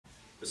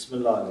بسم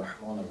الله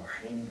الرحمن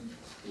الرحيم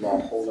لا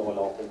حول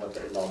ولا قوة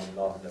إلا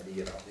بالله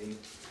العلي العظيم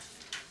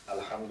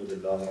الحمد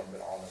لله رب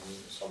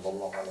العالمين صلى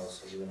الله على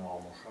سيدنا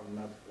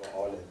محمد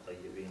وآله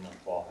الطيبين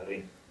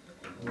الطاهرين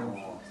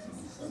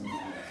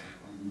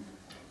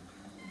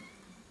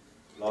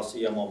لا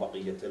سيما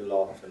بقية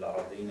الله في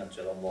الأرضين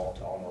أجل الله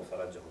تعالى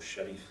فرجه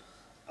الشريف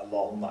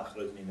اللهم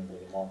أخرجني من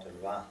ظلمات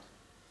الوهم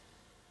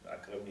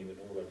وأكرمني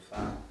بنور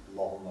الفهم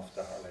اللهم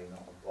افتح علينا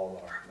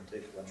أبواب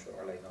رحمتك وانشر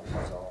علينا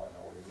خزائن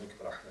علومك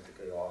برحمتك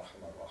يا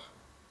أرحم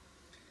الراحمين.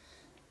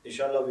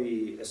 Inshallah,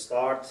 we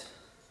start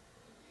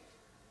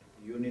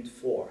Unit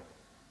 4.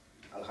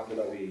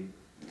 Alhamdulillah, we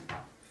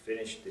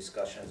finished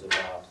discussions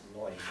about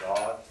knowing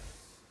God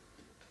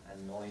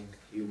and knowing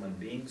human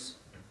beings.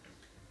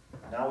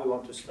 Now we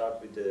want to start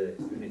with the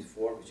Unit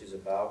 4, which is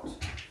about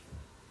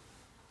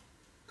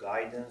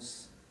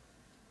guidance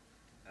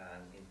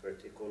and in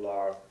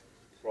particular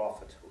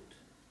prophethood.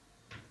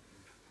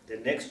 The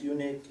next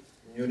unit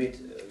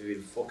we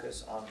will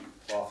focus on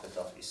Prophet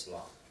of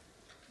Islam.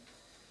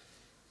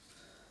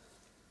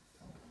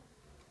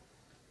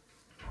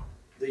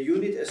 The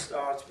unit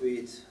starts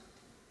with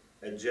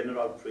a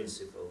general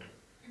principle,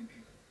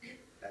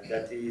 and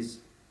that is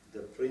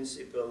the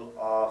principle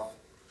of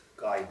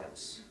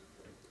guidance.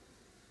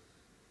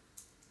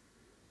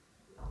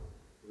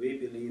 We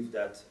believe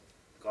that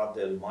God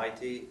the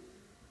Almighty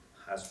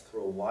has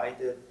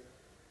provided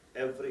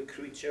every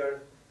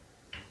creature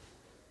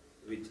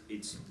with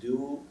its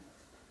due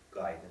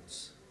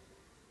guidance.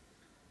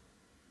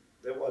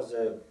 There was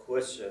a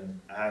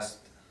question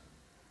asked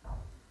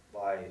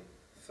by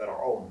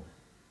Pharaoh.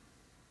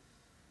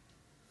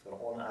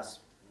 Pharaoh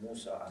asked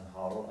Musa and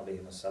Harun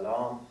alayhi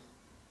salam,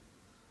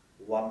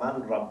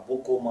 وَمَنْ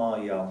رَبُّكُمَا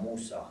يَا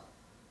Musa?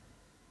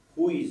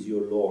 Who is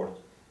your Lord,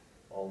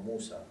 O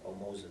Musa, O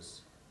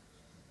Moses?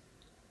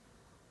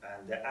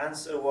 And the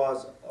answer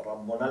was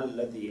رَبُّنَا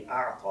الَّذِي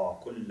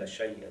أَعْطَى كُلَّ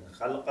شَيْءٍ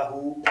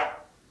خَلْقَهُ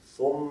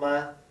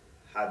ثُمَّ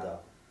هَدَى.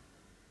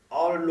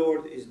 Our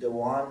Lord is the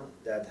one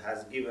that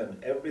has given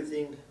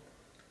everything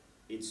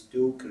its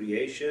due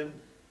creation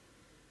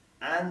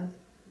and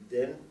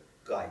then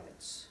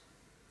guidance.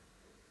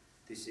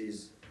 This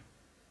is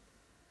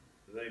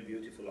a very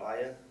beautiful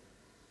ayah,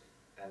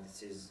 and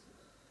this is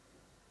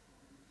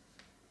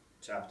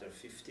chapter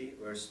 50,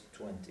 verse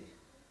 20.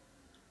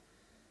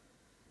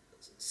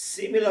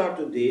 Similar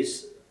to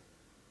this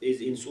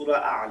is in Surah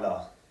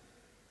A'la.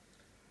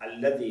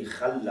 الذي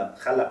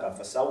خلق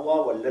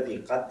فسوى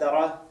والذي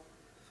قدر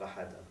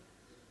فهدى.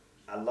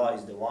 Allah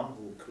is the one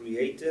who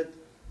created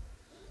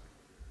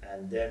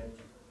and then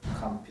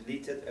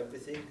completed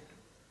everything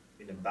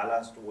in a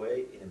balanced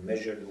way, in a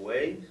measured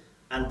way,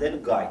 and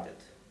then guided.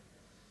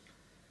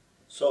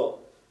 So,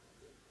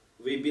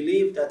 we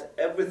believe that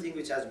everything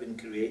which has been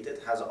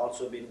created has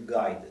also been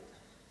guided.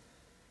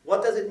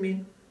 What does it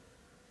mean?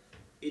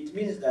 It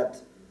means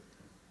that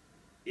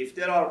if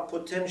there are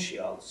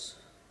potentials,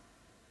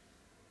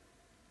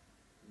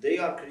 they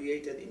are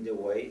created in the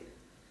way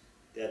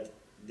that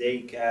they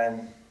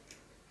can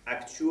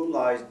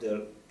actualize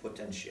their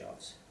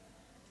potentials.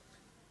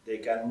 They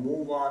can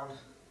move on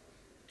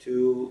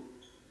to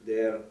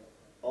their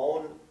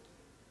own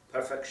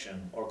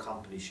perfection or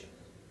completion.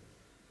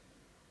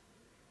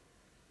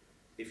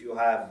 If you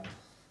have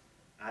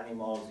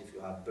animals, if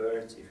you have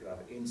birds, if you have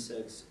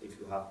insects, if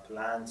you have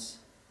plants,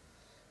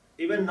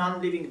 even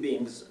non-living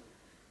beings,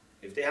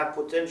 if they have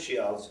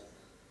potentials,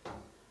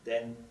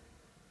 then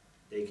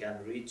they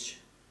can reach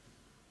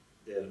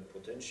their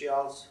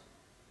potentials,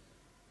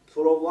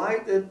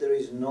 provided there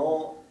is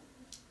no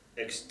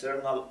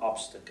external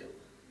obstacle.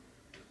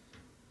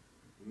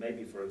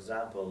 Maybe, for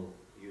example,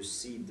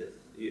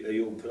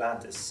 you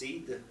plant a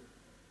seed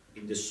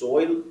in the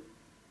soil,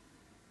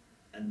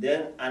 and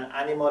then an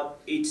animal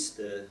eats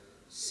the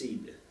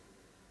seed,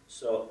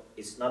 so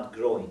it's not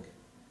growing.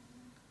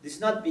 This is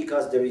not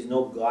because there is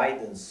no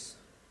guidance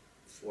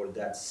for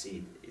that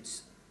seed.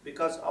 It's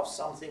because of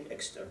something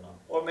external.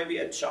 Or maybe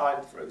a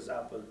child, for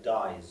example,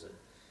 dies.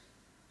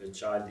 The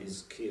child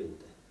is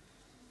killed.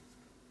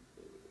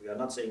 We are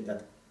not saying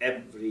that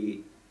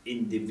every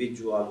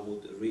individual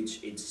would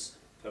reach its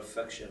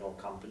perfection or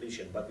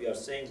completion, but we are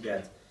saying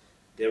that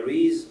there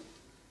is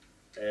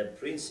a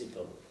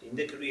principle in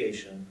the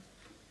creation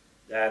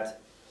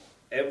that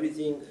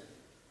everything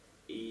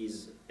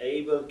is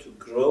able to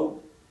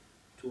grow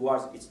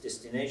towards its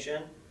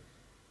destination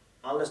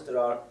unless there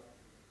are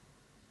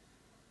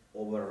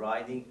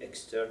overriding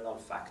external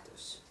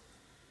factors.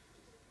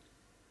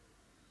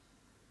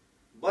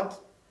 But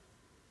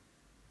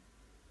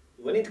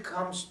when it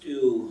comes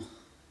to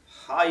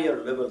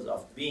higher levels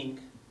of being,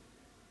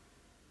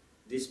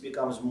 this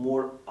becomes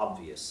more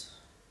obvious.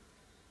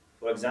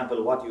 For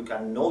example, what you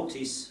can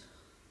notice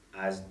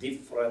as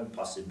different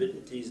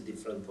possibilities,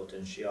 different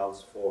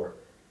potentials for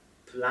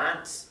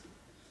plants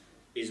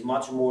is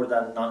much more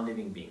than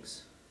non-living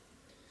beings.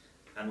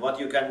 And what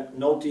you can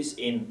notice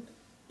in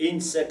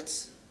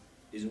insects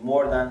is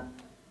more than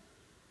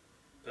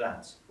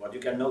plants. What you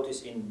can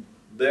notice in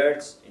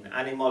birds, in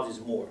animals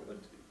is more, but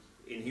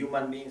in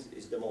human beings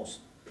is the most.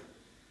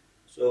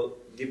 So So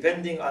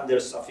depending on their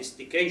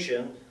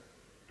sophistication,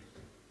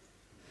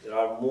 there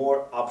are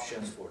more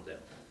options for them.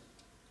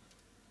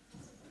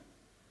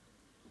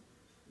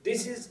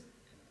 This is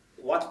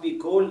what we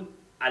call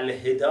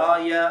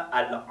al-hidayah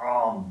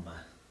al-amma.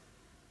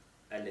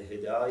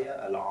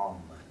 Al-hidayah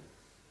al-amma.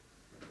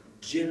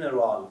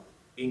 General,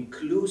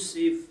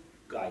 inclusive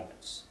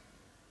guidance.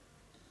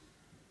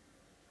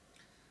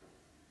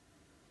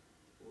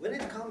 When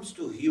it comes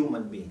to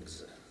human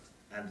beings,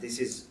 and this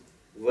is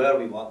where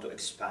we want to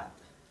expand,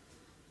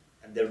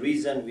 and the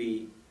reason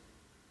we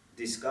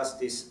discuss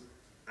this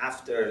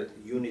after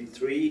Unit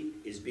 3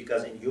 is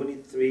because in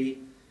Unit 3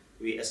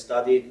 we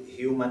studied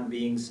human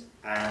beings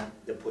and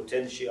the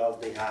potential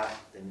they have,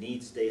 the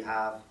needs they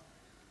have,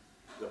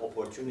 the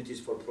opportunities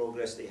for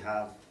progress they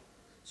have.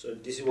 So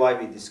this is why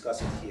we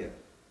discuss it here.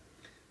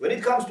 When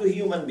it comes to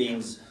human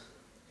beings,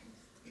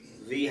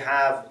 we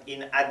have,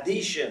 in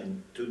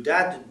addition to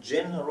that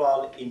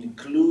general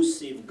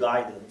inclusive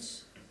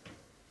guidance,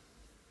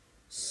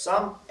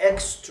 some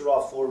extra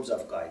forms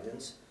of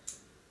guidance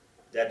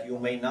that you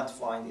may not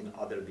find in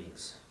other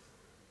beings.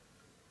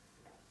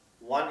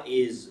 One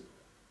is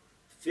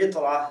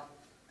fitrah.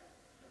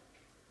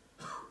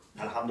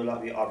 Alhamdulillah,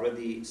 we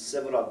already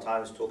several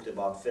times talked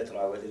about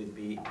fitrah, whether it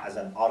be as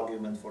an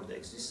argument for the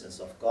existence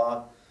of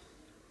God,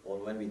 or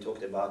when we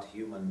talked about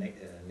human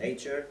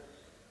nature,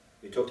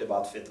 we talked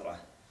about fitrah.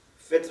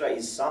 Fitrah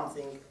is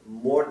something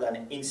more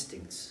than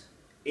instincts.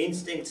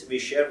 Instincts we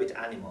share with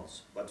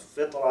animals, but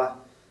fitrah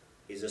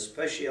is a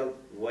special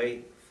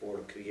way for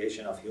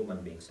creation of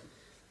human beings.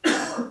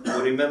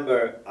 You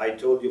remember I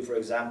told you, for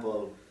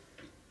example,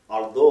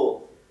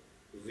 although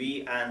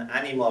we and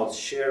animals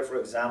share, for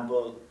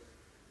example,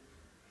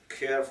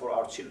 care for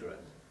our children.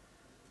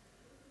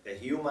 A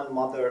human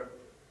mother,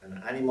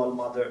 an animal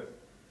mother,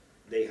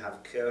 they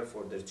have care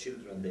for their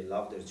children, they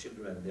love their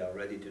children, they are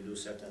ready to do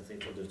certain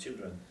things for their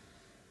children.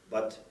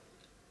 But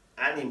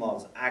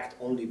animals act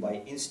only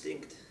by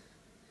instinct,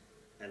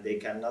 and they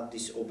cannot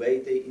disobey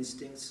their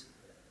instincts.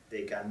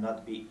 They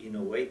cannot be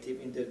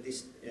innovative in their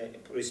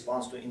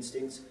response to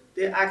instincts.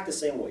 They act the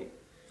same way.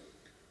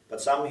 But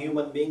some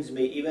human beings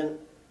may even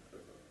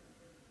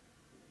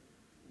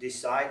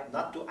decide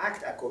not to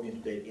act according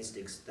to their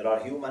instincts. There are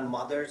human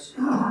mothers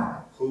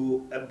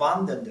who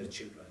abandon their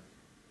children.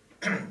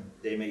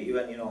 They may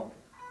even,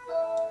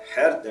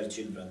 hurt their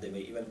children. They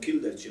may even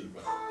kill their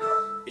children.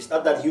 It's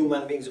not that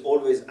human beings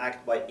always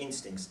act by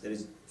instincts. There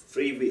is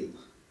free will.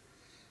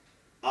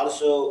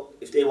 Also,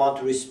 if they want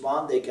to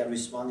respond, they can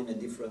respond in a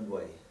different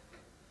way.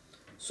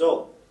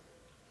 So,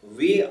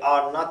 we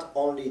are not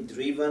only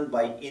driven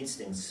by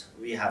instincts.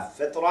 We have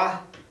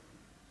fitrah,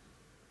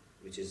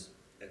 which is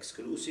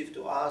exclusive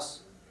to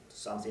us,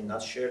 something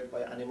not shared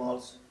by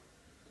animals.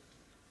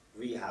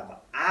 We have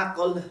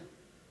aql,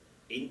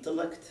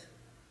 intellect,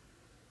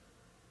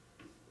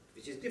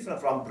 which is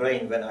different from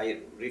brain. When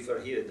I refer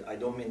here, I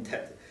don't mean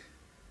that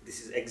this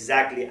is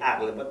exactly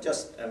aql, but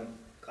just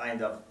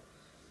kind of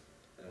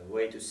a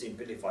way to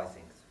simplify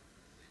things.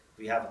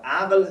 We have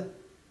aql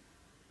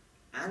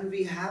and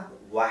we have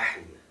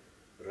wahy,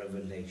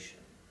 revelation,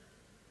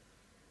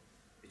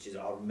 which is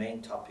our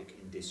main topic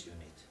in this unit.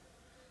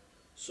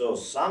 So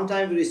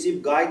sometimes we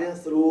receive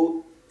guidance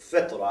through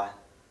fitrah,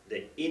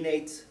 the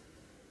innate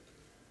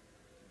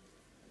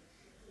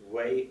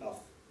way of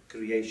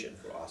creation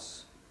for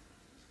us.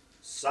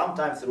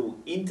 Sometimes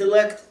through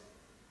intellect,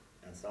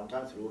 and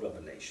sometimes through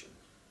revelation.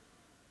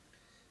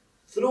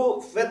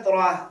 Through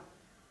fitrah,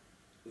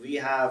 we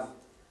have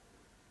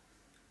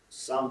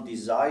some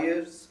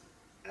desires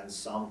and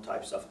some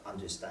types of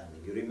understanding.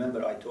 You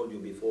remember I told you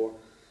before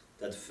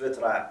that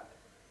fitrah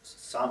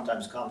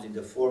sometimes comes in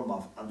the form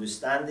of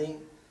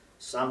understanding,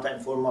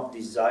 sometimes form of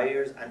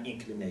desires and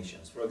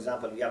inclinations. For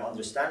example, we have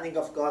understanding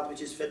of God,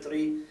 which is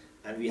fitri,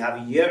 and we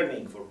have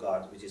yearning for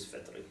God, which is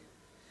fitri.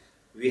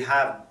 We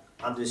have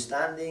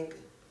understanding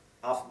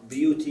of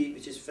beauty,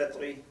 which is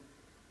fitri.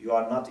 You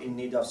are not in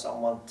need of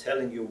someone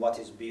telling you what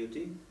is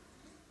beauty.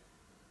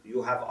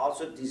 You have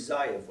also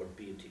desire for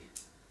beauty.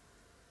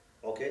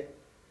 Okay?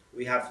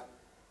 We have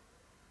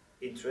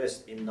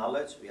interest in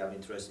knowledge, we have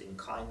interest in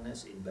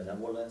kindness, in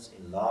benevolence,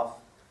 in love,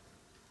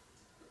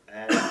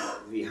 and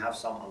we have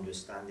some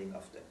understanding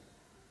of them.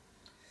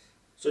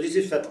 So this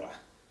is fitrah.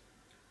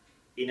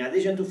 In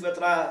addition to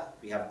fitrah,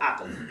 we have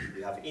aql,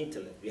 we have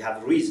intellect, we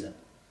have reason.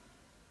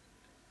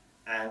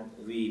 And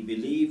we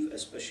believe,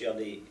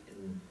 especially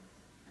in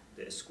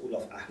the school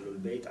of Ahlul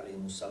Bayt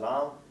alayhimus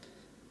salam,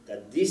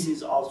 that this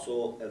is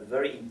also a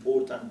very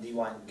important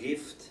divine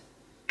gift,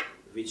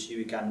 which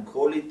we can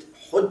call it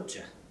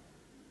hujjah.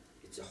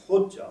 It's a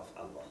hujjah of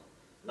Allah.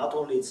 Not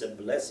only it's a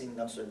blessing,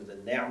 not only the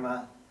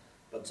ni'mah,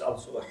 but it's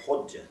also a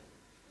hujjah.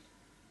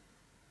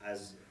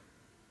 As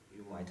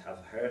you might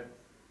have heard,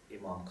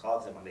 Imam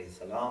Qasim alayhi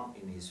salam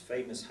in his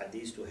famous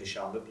hadith to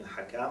Hisham ibn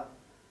Hakam,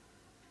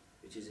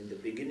 which is in the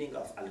beginning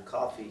of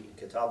Al-Kafi in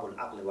Kitab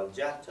al-Aql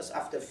wal-Jahl, just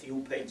after a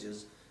few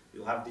pages,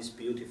 you have this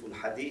beautiful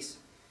hadith,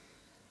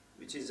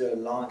 which is a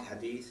long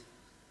hadith.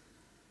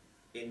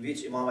 in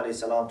which Imam alayhi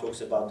salam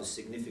talks about the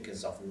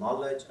significance of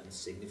knowledge and the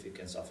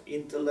significance of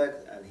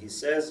intellect, and he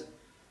says,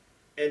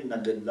 إِنَّ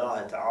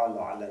لِلَّهِ تَعَالَى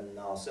عَلَى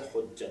النَّاسِ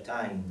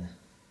حُجَّتَيْنِ.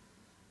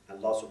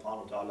 Allah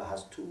subhanahu wa ta'ala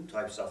has two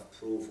types of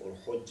proof or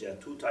hujjah,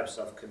 two types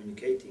of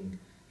communicating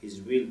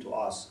His will to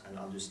us and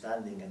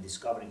understanding and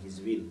discovering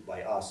His will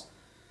by us.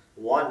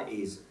 One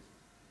is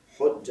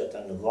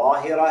حُجَّةً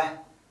ظَاهِرَةً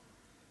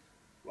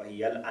وَهِيَ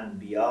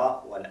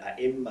الْأَنْبِيَاء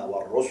وَالْأَئِمَّةِ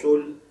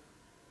وَالرُّسُلِ.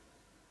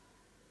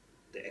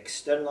 The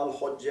external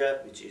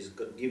hujjah, which is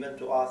given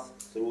to us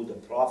through the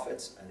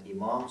prophets and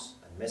imams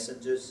and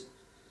messengers.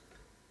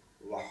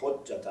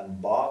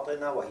 وَحُجَّةً بَاطِنَةً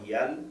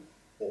وَهِيَ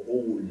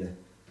الْعُقُولِ.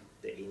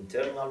 The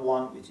internal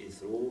one, which is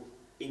through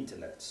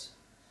intellects.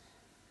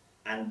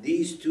 And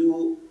these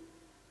two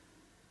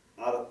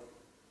are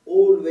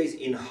always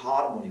in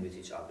harmony with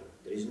each other.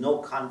 There is no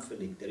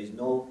conflict, there is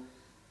no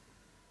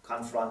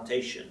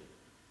confrontation.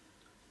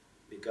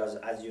 Because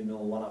as you know,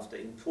 one of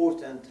the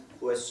important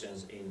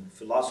questions in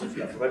philosophy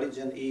of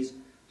religion is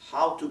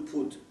how to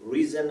put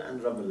reason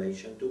and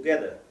revelation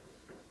together.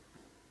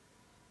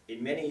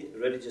 In many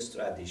religious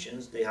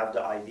traditions, they have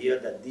the idea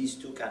that these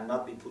two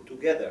cannot be put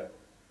together.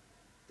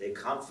 They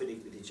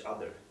conflict with each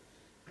other.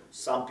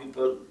 Some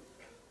people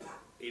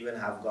even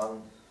have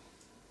gone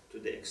to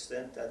the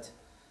extent that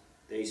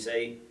they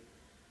say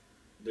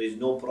there is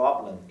no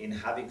problem in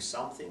having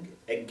something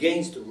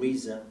against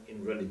reason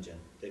in religion.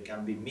 There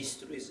can be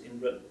mysteries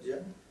in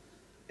religion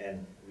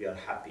and we are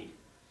happy.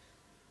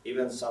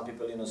 Even some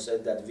people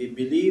said that we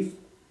believe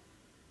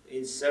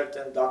in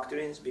certain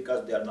doctrines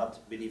because they are not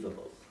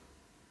believable.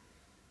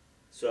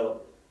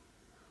 So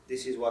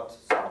this is what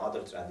some other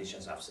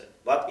traditions have said.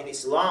 But in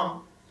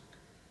Islam,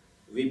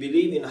 we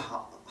believe in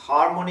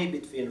harmony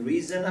between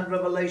reason and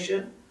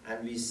revelation,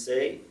 and we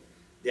say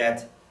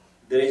that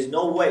there is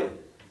no way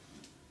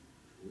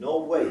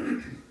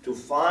to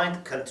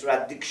find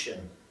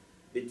contradiction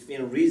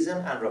between reason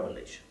and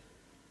revelation.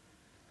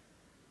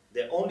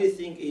 The only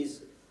thing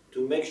is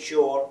to make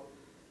sure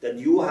that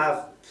you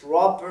have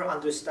proper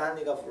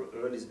understanding of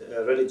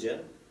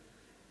religion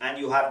and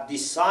you have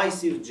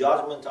decisive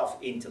judgment of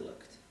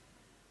intellect.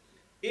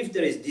 If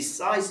there is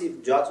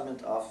decisive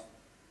judgment of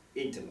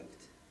intellect,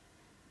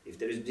 if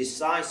there is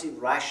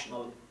decisive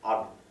rational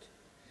argument,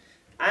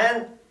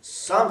 and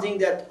something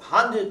that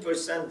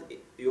 100%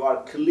 you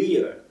are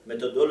clear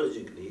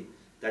methodologically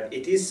that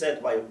it is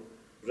said by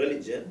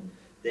religion,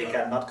 they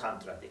cannot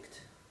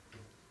contradict.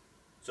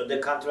 So the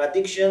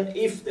contradiction,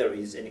 if there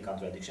is any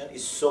contradiction,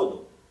 is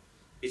pseudo.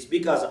 It's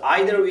because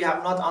either we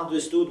have not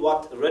understood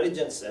what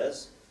religion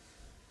says,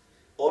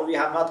 or we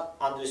have not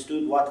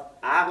understood what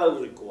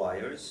aql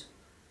requires,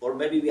 or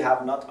maybe we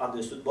have not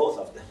understood both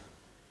of them.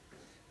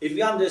 If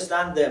we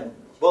understand them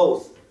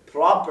both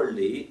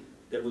properly,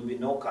 there will be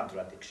no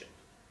contradiction.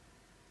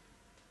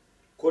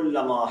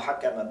 كلما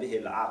حكم به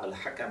العقل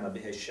حكم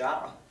به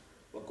الشرع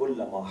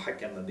وكلما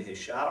حكم به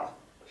الشرع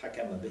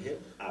حكم به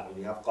العقل.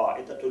 We have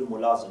قاعدة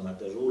الملازمة,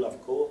 the rule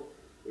of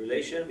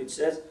correlation, which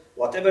says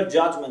whatever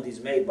judgment is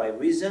made by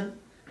reason,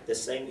 the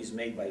same is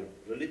made by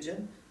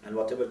religion, and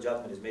whatever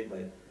judgment is made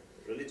by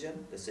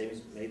religion, the same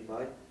is made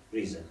by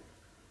reason.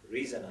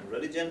 Reason and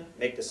religion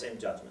make the same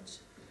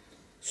judgments.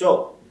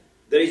 So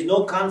there is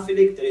no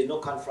conflict, there is no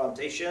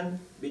confrontation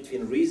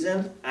between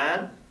reason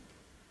and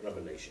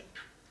revelation.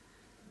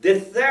 The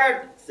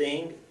third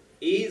thing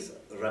is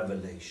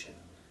revelation.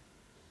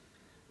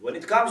 When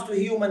it comes to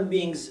human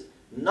beings,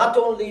 not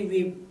only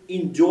we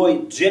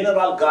enjoy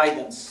general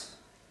guidance,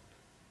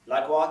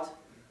 like what?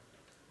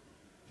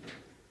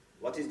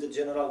 What is the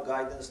general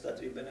guidance that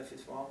we benefit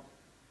from?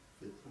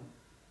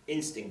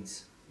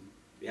 Instincts.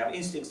 We have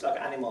instincts like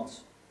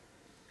animals.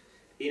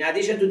 In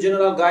addition to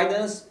general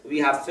guidance, we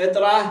have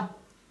fitrah,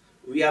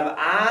 we have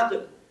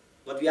aql,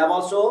 but we have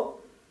also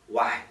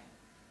wahy,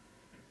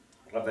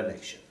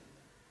 revelation.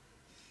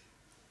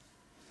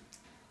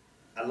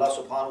 Allah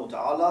subhanahu wa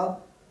ta'ala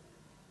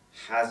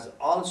has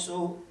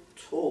also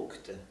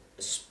spoken,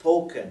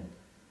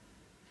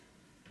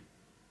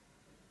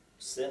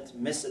 sent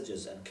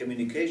messages and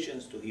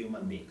communications to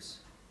human beings.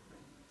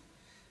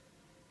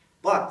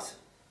 But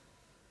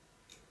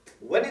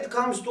when it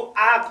comes to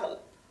aql,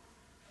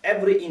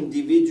 every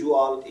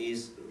individual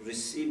is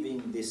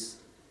receiving this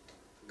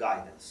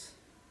guidance.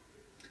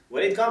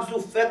 When it comes to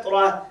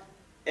fitrah,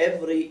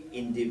 every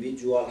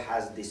individual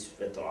has this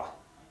fitrah.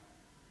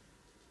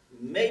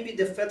 Maybe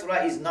the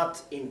fitrah is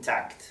not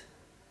intact.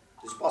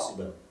 It's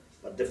possible.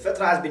 But the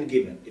fitrah has been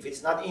given. If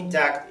it's not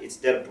intact, it's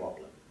their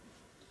problem.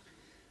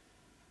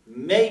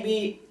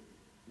 Maybe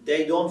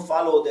they don't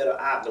follow their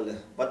aql,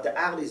 but the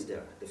aql is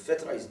there. The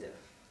fitrah is there.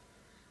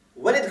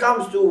 When it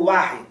comes to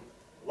wahy,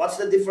 what's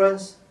the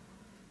difference?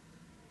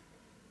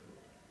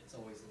 It's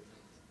always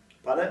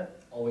intact. Pardon?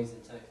 Always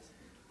intact.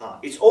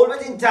 It's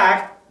always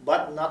intact,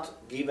 but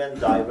not given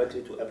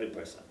directly to every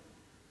person.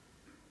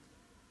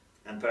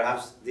 And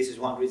perhaps this is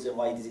one reason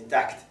why it is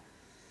intact.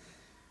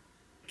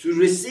 To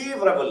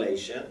receive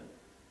revelation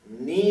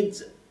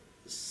needs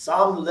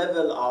some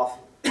level of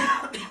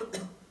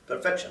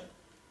perfection,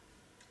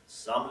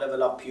 some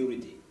level of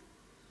purity.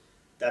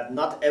 that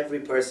not every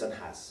person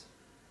has.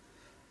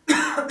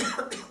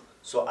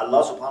 So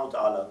Allah subhanahu wa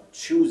ta'ala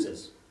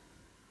chooses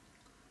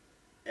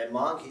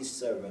among His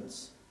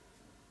servants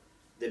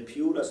the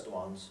purest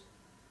ones,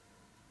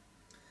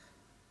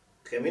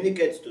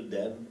 communicates to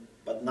them,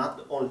 but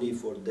not only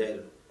for their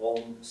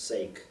own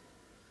sake,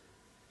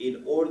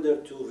 in order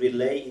to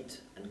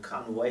relate and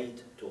convey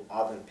it to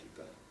other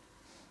people.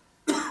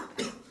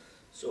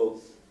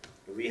 So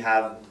we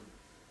have,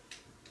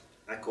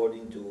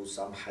 according to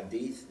some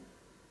hadith,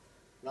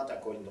 not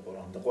according to the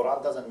Quran. The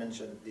Quran doesn't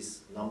mention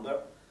this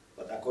number,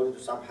 but according to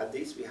some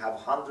hadith, we have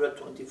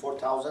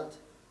 124,000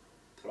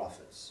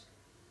 prophets.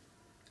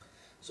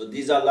 So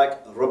these are like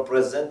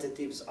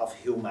representatives of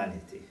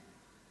humanity.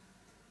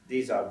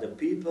 These are the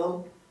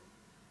people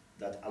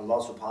that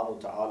Allah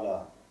subhanahu wa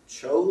ta'ala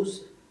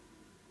chose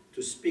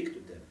to speak to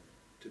them,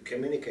 to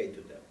communicate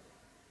to them.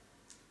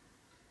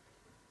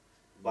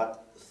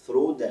 But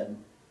through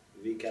them,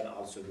 we can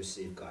also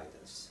receive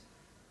guidance.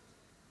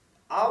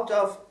 Out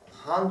of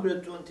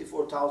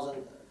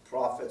 124,000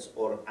 prophets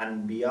or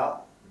anbiya,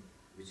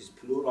 which is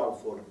plural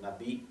for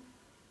nabi,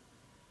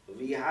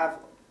 we have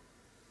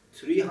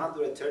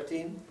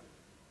 313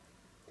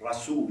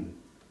 rasul.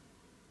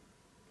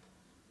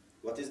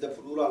 What is the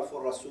plural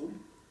for rasul?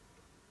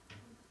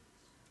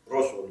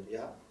 Rasul,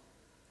 yeah?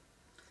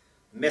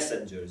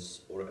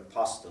 Messengers or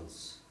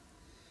apostles.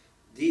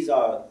 These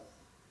are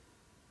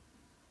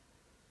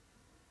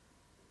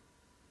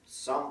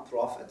some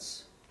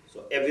prophets.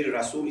 So every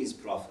rasul is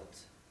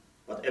prophet,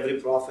 but every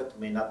prophet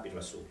may not be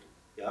rasul.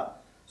 Yeah.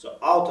 So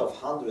out of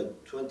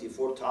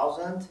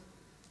 124,000,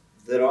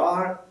 there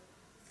are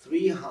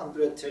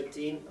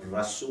 313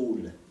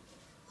 rasul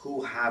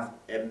who have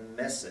a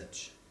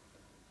message.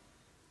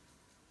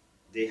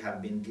 They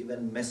have been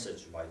given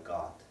message by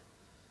God.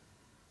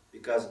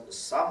 Because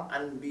some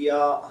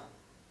anbiya,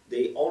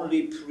 they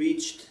only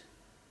preached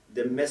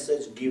the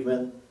message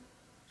given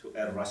to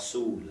a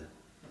rasul,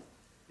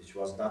 which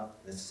was not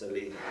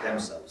necessarily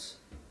themselves.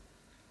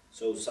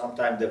 So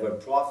sometimes there were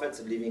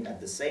prophets living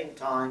at the same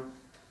time,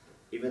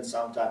 even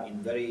sometimes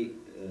in very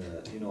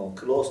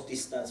close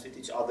distance with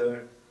each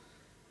other.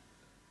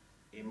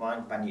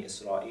 Imam Bani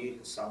Israel,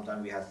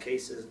 sometimes we had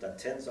cases that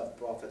tens of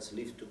prophets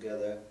lived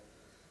together.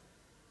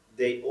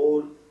 They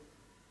all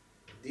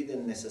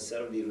didn't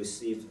necessarily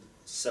receive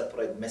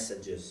separate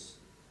messages.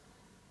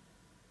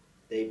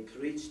 They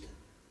preached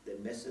the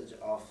message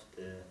of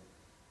the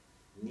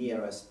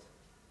nearest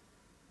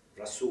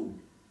Rasul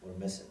or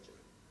messenger.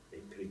 They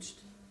preached.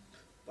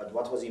 But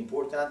what was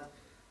important,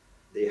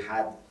 they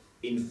had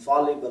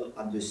infallible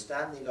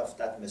understanding of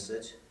that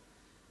message.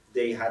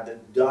 They had a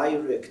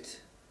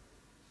direct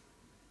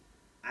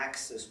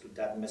access to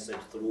that message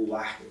through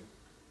wahy,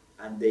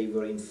 and they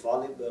were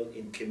infallible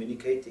in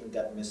communicating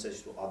that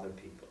message to other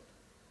people.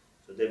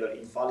 So they were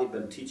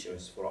infallible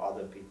teachers for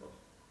other people.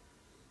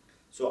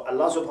 So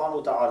Allah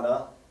subhanahu wa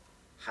ta'ala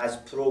has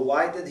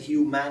provided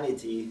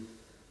humanity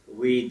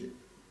with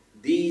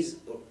these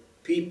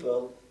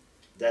people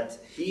that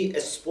He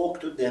spoke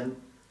to them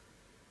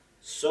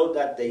so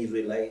that they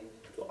relate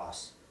to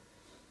us.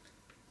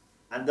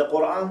 And the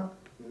Quran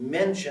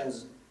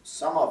mentions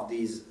some of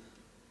these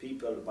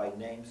people by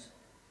names,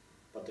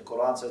 but the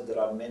Quran says there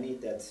are many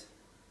that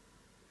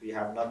we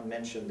have not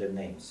mentioned their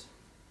names.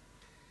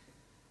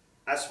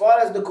 As far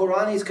as the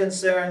Quran is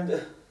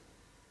concerned,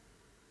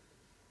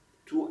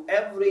 to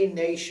every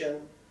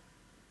nation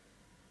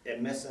a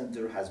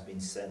messenger has been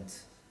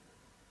sent.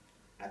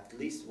 At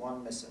least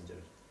one messenger.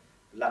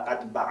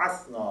 لَقَدْ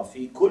بَعَثْنَا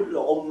فِي كُلِّ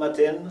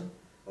أُمَّةٍ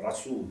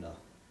رَسُولًا.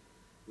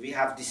 We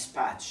have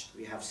dispatched,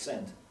 we have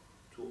sent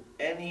to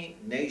any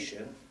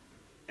nation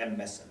a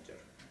messenger.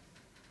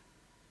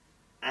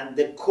 And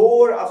the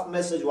core of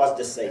message was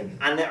the same.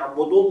 أَنْ اعْبُدُوا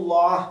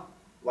اللَّهَ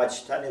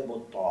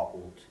وَاجْتَنِبُوا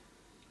الطَّاغُوتَ.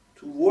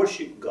 To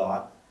worship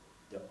God,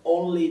 the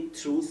only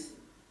truth,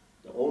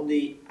 the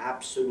only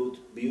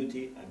absolute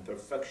beauty and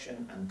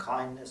perfection and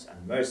kindness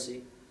and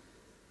mercy,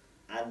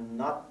 and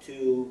not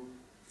to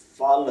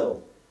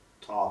follow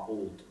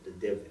Taghut, the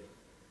devil.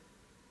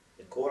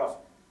 The core of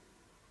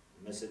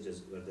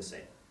messages were the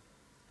same.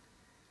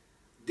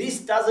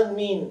 This doesn't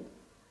mean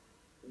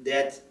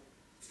that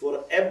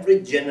for every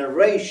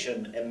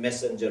generation a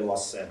messenger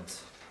was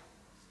sent.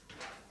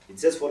 It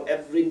says for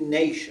every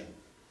nation.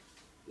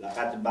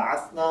 لَقَدْ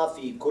بَعَثْنَا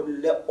فِي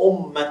كُلِّ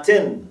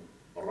أُمَّةٍ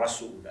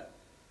رَسُولًا.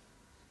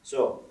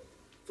 So,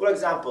 for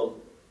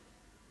example,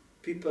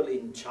 people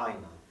in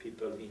China,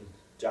 people in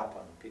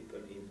Japan, people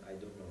in,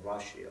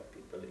 Russia,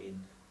 people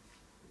in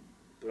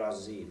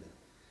Brazil,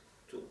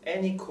 to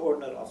any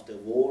corner of the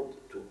world,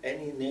 to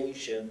any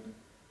nation,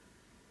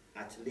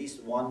 at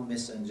least one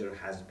messenger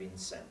has been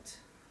sent.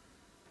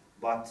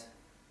 But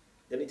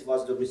then it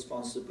was the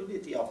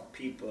responsibility of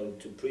people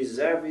to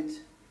preserve it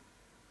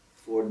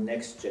for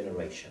next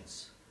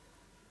generations.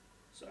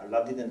 So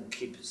Allah didn't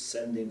keep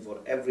sending for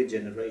every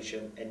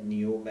generation a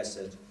new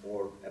message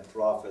or a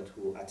prophet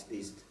who at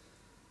least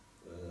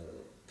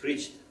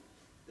preached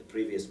the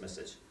previous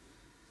message.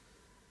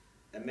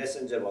 A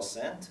messenger was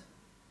sent,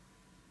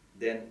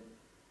 then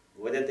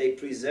Whether they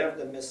preserve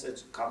the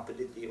message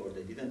completely or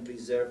they didn't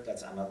preserve,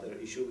 that's another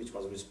issue which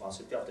was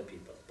responsibility of the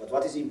people. But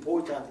what is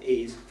important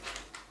is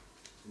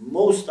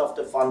most of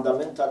the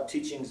fundamental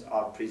teachings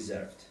are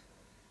preserved.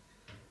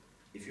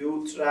 If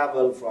you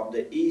travel from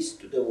the east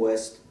to the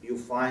west, you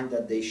find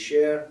that they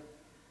share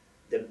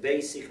the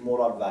basic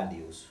moral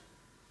values.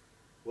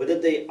 Whether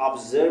they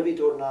observe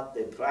it or not,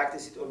 they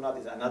practice it or not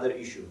is another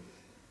issue.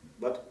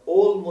 But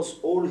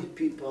almost all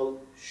people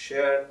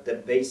share the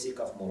basic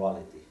of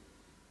morality.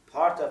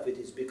 Part of it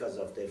is because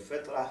of their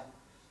fitrah,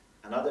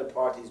 another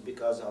part is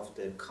because of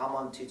the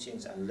common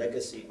teachings and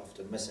legacy of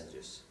the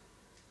messengers.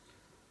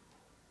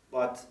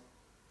 But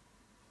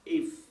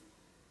if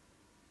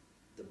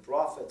the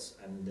prophets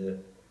and the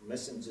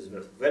messengers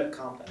were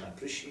welcomed and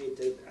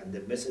appreciated and the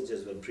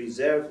messages were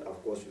preserved,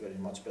 of course we were in a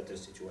much better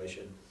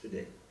situation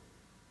today.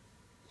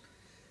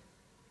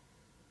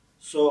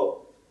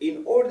 So,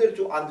 in order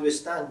to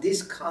understand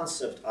this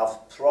concept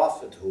of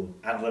prophethood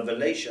and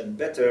revelation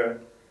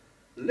better,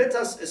 let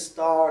us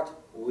start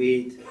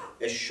with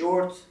a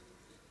short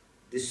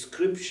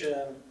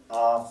description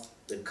of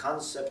the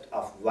concept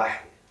of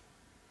wahy.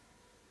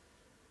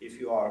 If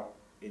you are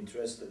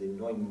interested in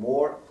knowing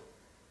more,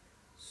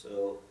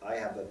 so I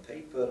have a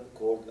paper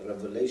called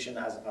Revelation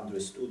as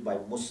Understood by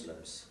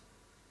Muslims,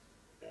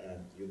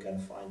 and you can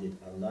find it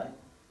online.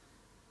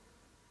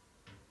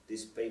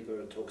 This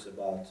paper talks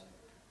about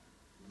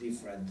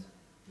different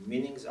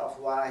meanings of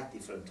why,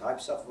 different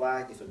types of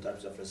why, different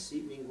types of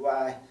receiving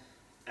why,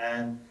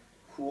 and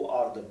who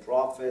are the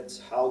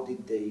prophets, how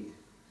did they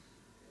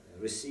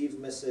receive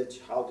message,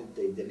 how did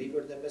they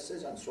deliver the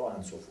message, and so on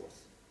and so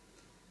forth.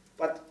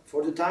 But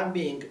for the time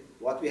being,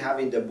 what we have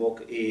in the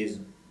book is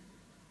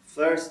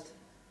first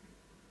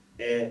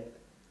a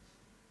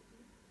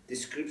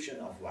description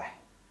of wahy.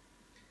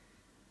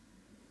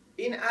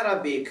 In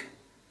Arabic,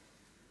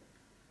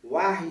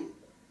 wahy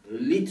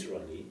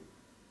literally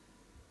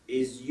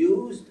is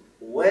used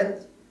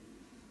when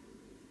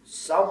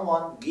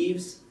someone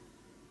gives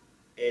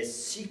a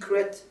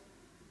secret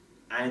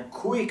and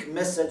quick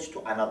message to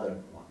another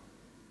one.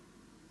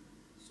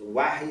 So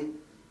wahy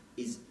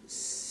is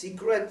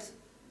secret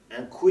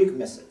and quick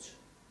message,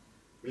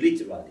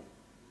 literally.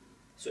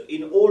 So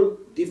in all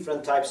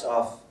different types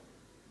of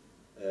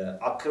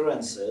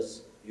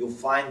occurrences, you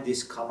find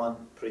this common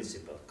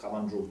principle,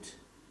 common root.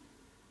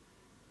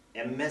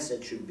 A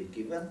message should be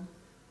given.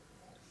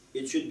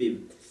 It should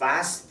be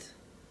fast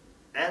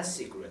and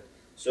secret.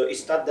 So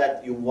it's not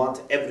that you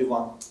want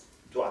everyone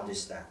to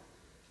understand.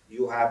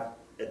 You have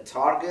a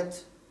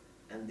target,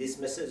 and this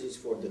message is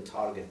for the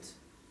targeted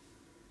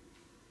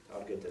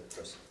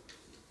person.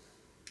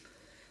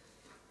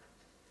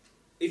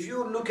 If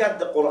you look at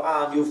the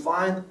Quran, you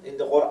find in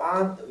the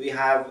Quran we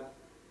have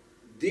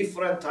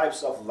different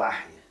types of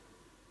wahy.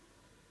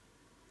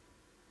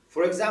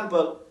 For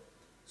example,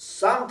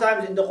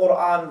 sometimes in the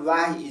Quran,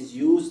 wahy is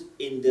used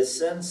in the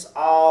sense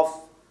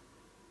of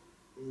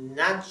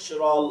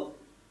natural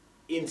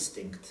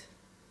instinct,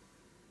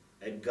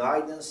 a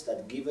guidance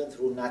that given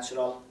through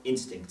natural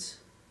instincts.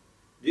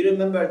 Do you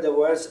remember the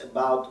verse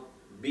about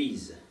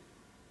bees?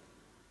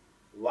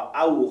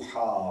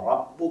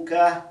 وَأَوْحَى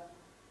رَبُّكَ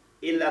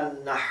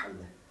إِلَى النَّحْلِ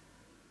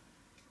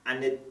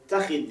أَنِ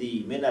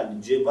اتَّخِذِي مِنَ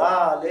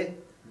الْجِبَالِ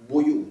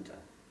بُيُوتًا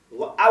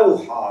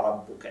وَأَوْحَى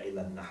رَبُّكَ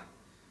إِلَى النَّحْلِ.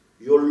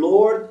 Your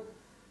Lord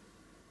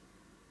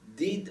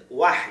did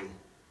wahy.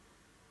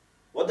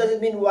 What does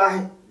it mean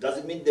wahy? Does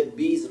it mean the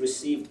bees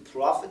received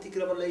prophetic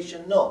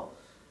revelation? No.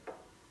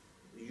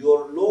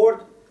 Your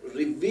Lord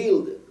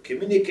revealed,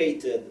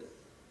 communicated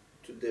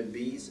to the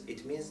bees.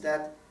 It means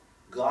that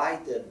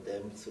guided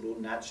them through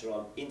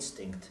natural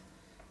instinct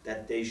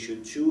that they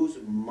should choose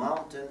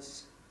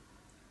mountains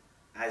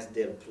as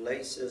their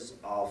places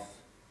of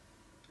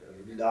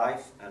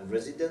life and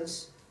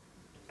residence.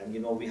 And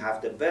we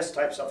have the best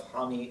types of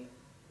honey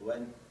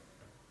when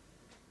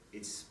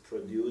it's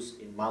produced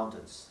in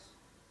mountains.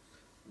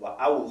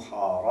 وَأَوْحَى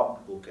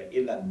رَبُّكَ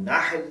إِلَى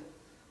النَّحْلِ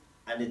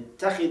أَنِ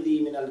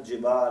اتَّخِذِي مِنَ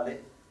الْجِبَالِ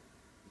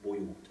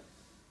بُيُوتًا.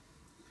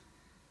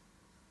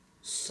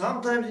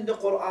 Sometimes in the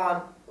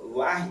Quran,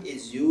 wahy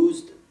is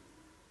used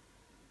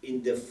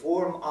in the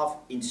form of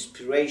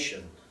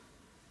inspiration.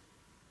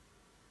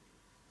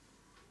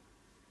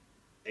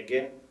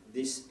 Again,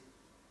 this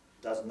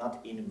does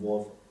not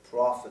involve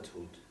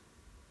prophethood.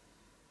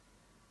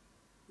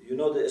 You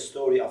know the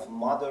story of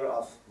mother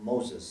of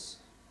Moses.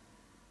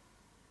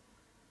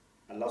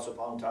 Allah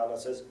subhanahu wa ta'ala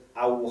says,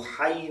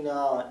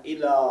 أَوْحَيْنَا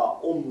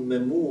إِلَىٰ أُمِّ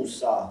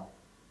مُوسَىٰ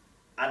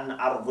أَنْ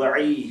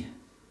أَرْضِعِيهِ.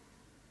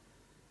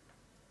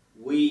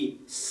 We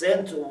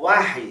sent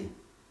wahy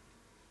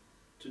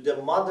to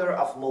the mother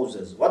of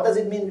Moses. What does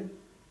it mean?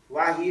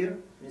 Wahy here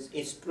means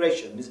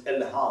inspiration, means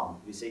ilham.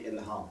 We say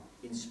ilham,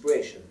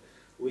 inspiration.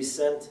 We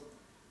sent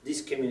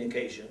this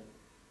communication.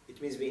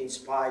 It means we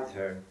inspired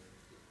her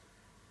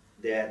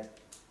that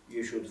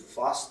you should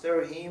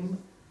foster him,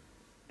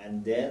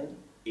 and then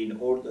in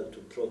order to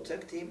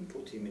protect him,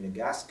 put him in a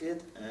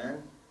casket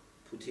and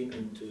put him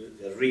into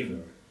the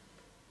river.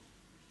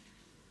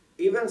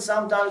 Even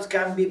sometimes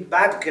can be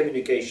bad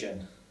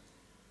communication.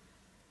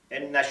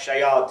 إِنَّ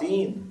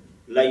الشَّيَاطِينَ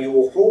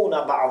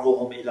لَيُوحُونَ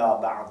بَعْضُهُمْ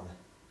إِلَى بَعْضٍ.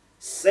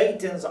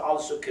 Satans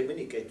also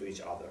communicate to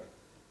each other.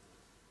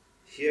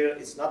 Here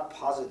it's not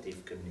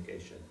positive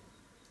communication.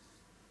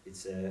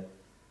 It's a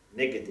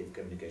negative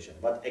communication.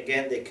 But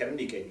again, they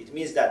communicate. It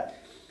means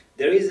that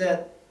there is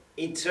an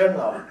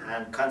internal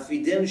and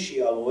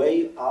confidential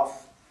way of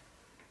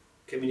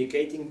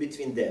communicating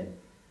between them.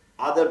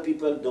 Other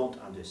people don't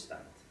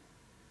understand.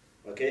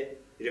 Okay?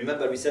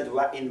 Remember we said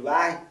in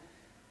wahy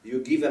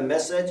you give a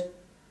message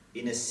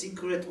in a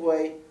secretive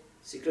way,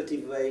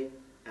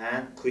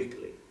 and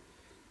quickly.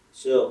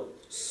 So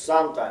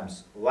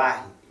sometimes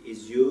wahy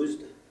is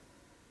used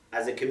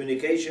as a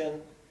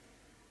communication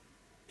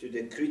to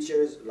the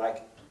creatures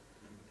like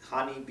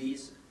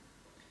honeybees.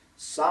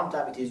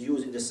 Sometimes it is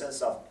used in the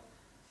sense of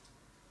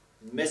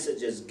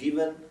messages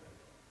given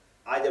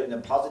either in a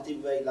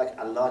positive way, like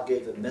Allah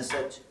gave a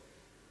message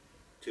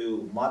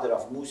to mother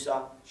of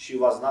Musa. She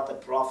was not a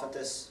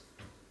prophetess,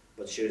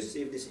 but she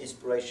received this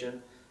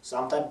inspiration.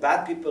 Sometimes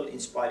bad people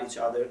inspire each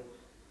other.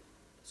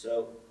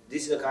 So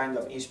this is a kind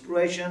of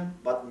inspiration,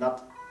 but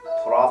not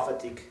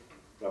prophetic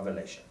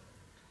revelation.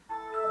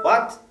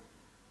 But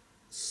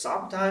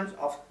sometimes,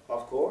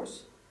 of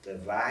course, the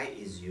wahy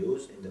is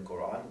used in the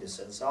Quran in the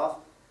sense of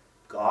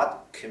God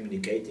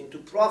communicating to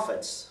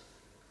prophets.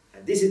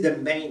 And this is the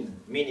main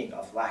meaning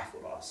of wahy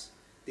for us.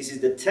 This is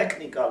the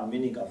technical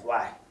meaning of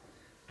wahy.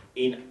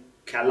 In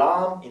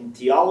kalam, in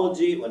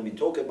theology, when we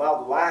talk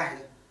about wahy,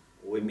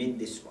 we mean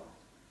this one.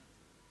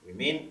 We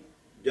mean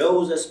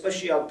those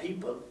special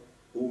people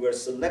who were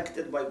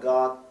selected by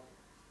God,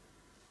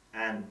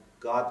 and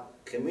God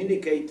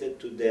communicated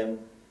to them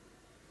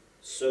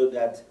so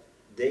that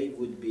they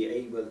would be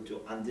able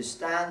to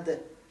understand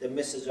the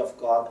message of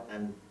God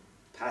and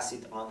pass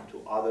it on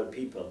to other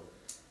people.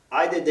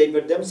 Either they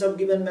were themselves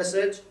given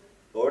message,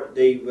 or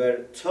they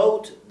were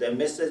taught the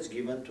message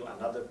given to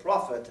another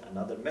prophet,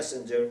 another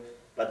messenger,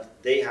 but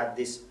they had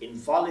this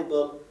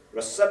infallible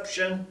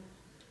reception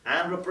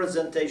and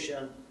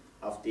representation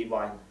of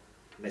divine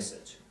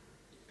message.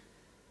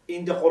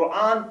 In the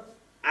Quran,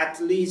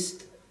 at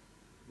least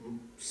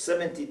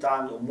 70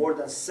 times or more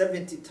than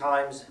 70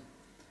 times,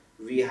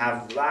 we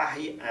have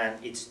wahy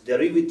and its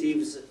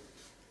derivatives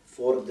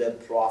for the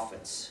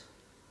prophets.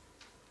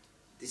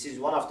 This is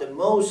one of the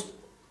most,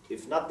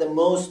 if not the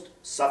most,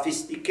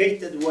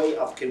 sophisticated way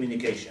of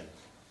communication.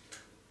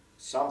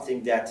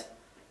 Something that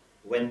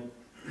when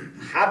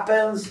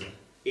happens,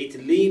 it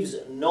leaves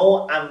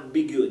no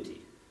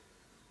ambiguity.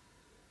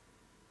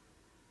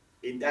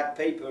 In that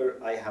paper,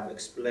 I have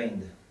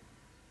explained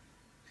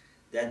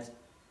that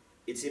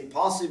it's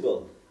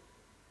impossible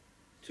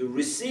to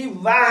receive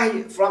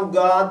wahy from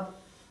God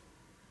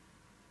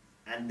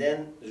and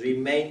then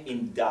remain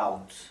in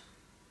doubt.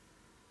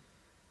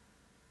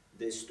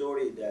 The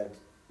story that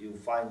you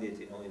find it,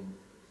 in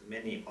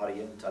many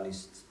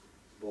Orientalist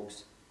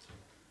books,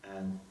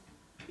 and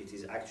it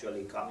is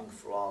actually coming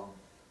from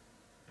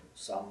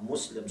some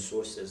Muslim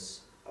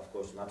sources, of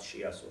course not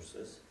Shia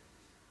sources,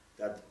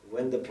 that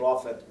when the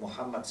Prophet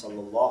Muhammad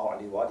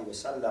sallallahu alaihi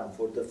wasallam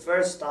for the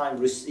first time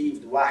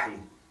received wahy,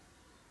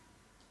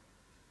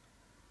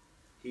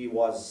 he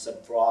was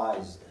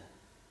surprised.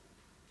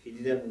 He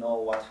didn't know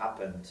what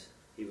happened.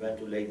 He went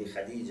to Lady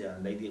Khadija,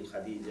 and Lady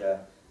Khadija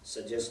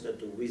suggested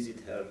to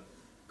visit her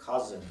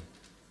cousin.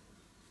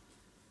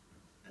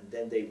 And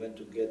then they went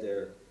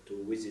together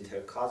to visit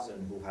her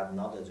cousin who had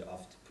knowledge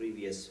of the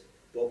previous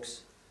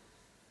books.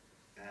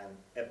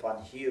 And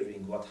upon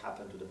hearing what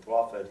happened to the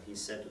Prophet, he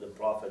said to the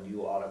Prophet,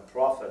 "You are a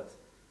prophet.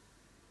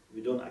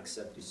 We don't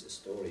accept this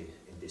story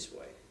in this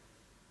way."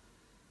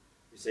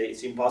 You say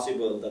it's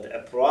impossible that a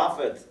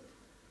prophet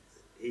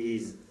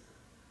is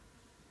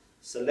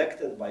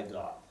selected by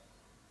God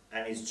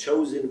and is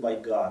chosen by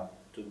God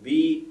to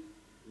be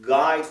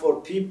guide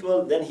for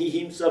people, then he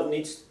himself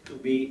needs to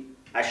be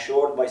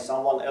assured by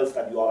someone else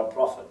that you are a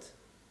prophet.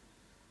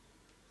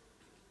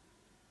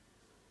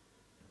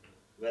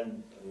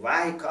 When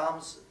wahy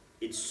comes,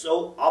 it's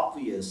so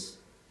obvious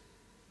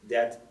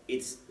that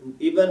it's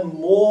even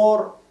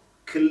more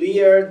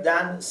clear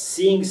than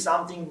seeing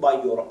something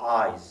by your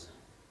eyes.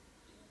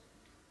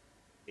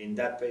 In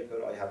that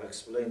paper, I have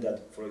explained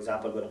that, for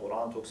example, when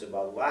Quran talks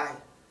about wahy,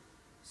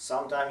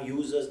 sometimes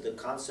uses the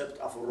concept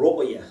of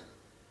ru'ya.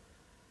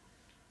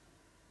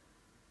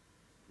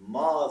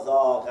 مَا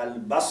ذَاقَ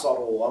الْبَصَرُ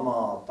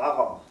وَمَا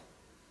طَغَى.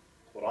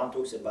 Quran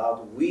talks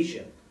about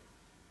vision,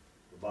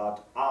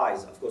 about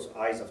eyes, of course,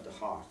 eyes of the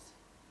heart.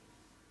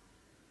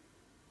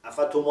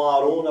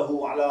 أَفَتُمَارُونَهُ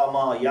عَلَى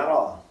مَا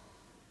يَرَى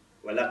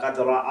وَلَقَدْ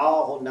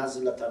رَآهُ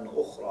نَزْلَةً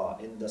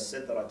أُخْرَى إِنْدَ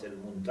السِّدْرَةِ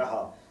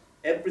الْمُنْتَهَى.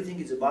 Everything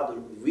is about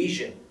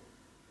vision.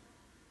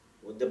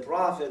 When the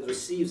Prophet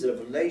receives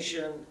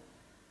revelation,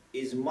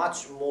 is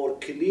much more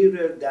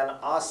clearer than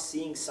us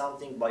seeing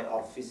something by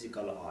our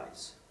physical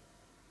eyes.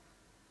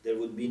 There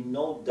would be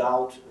no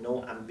doubt,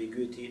 no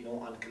ambiguity,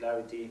 no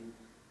unclarity,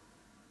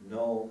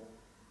 no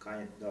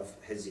kind of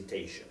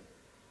hesitation.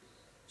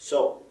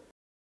 So,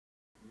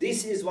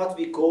 this is what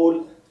we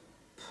call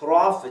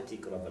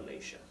prophetic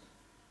revelation.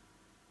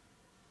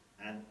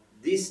 And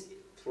this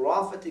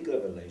prophetic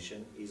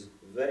revelation is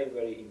very,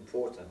 very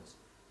important.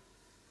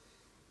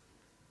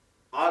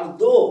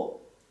 Although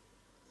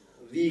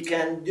we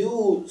can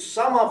do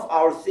some of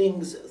our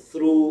things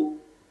through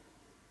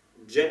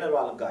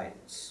general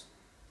guidance,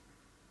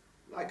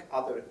 like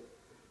other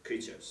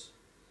creatures,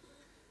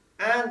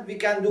 and we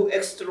can do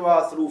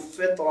extra through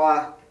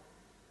fitra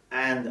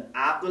and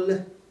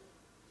aql,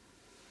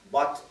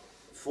 but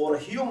for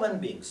human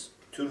beings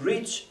to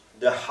reach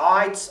the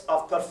heights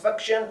of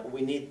perfection,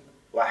 we need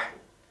wahy.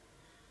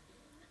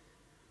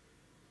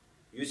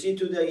 You see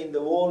today in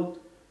the world,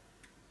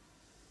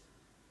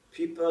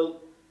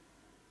 people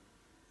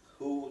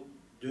who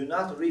do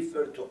not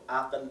refer to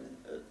aql,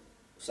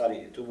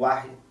 to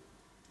wahy,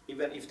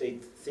 even if they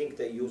think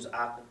they use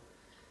aql,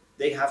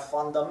 they have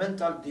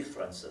fundamental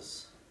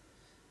differences.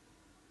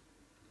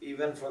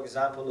 Even, for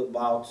example,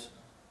 about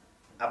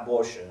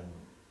abortion,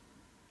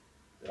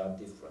 there are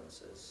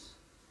differences.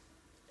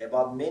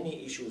 About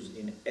many issues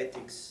in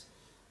ethics,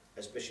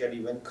 especially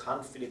when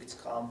conflicts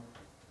come,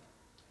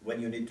 when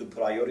you need to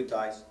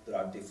prioritize, there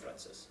are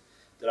differences.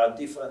 There are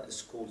different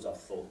schools of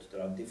thought,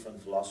 there are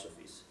different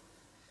philosophies.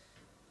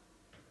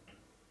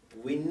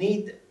 We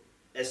need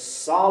a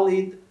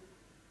solid,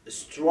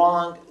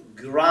 strong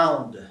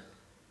ground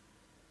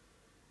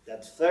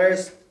that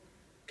first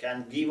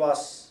can give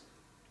us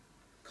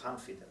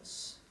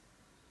confidence,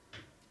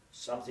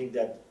 something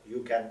that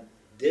you can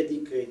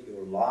dedicate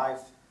your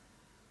life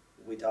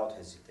without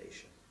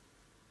hesitation.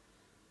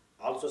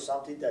 Also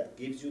something that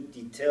gives you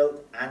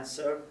detailed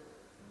answer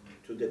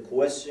to the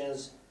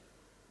questions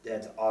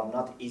that are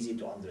not easy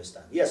to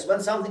understand. Yes,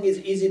 when something is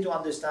easy to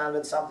understand,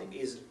 when something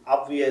is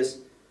obvious,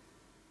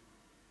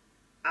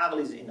 aql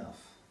is enough.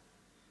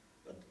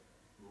 But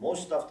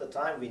most of the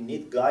time we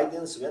need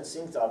guidance when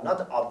things are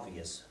not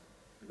obvious.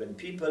 When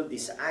people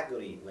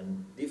disagree,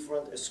 when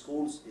different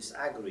schools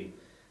disagree,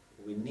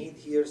 we need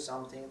here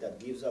something that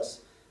gives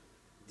us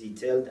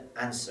detailed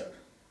answer.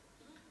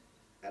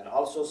 And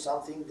also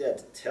something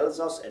that tells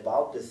us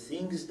about the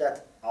things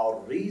that our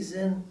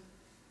reason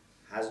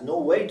has no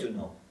way to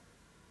know.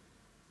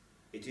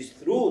 It is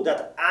true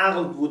that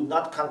aql would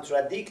not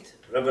contradict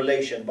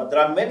revelation, but there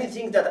are many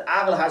things that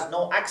aql has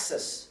no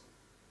access.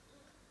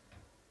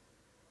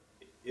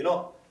 You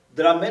know,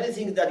 there are many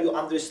things that you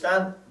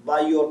understand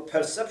by your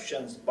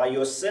perceptions, by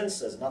your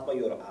senses, not by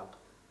your aql.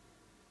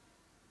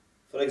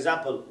 For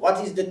example,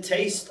 what is the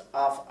taste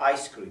of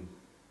ice cream?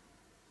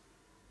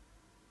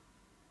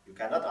 You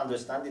cannot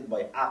understand it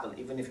by aql.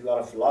 Even if you are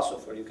a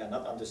philosopher, you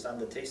cannot understand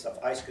the taste of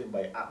ice cream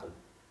by aql.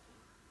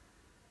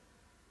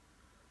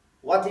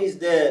 What is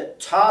the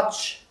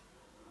touch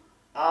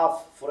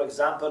of, for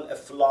example, a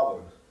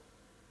flower?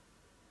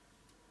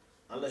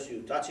 Unless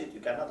you touch it,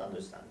 you cannot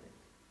understand it.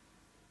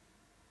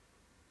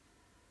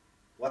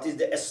 What is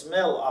the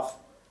smell of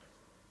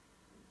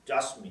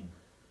jasmine?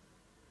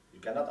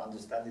 You cannot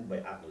understand it by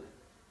aql.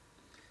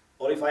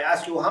 Or if I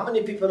ask you how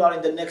many people are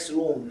in the next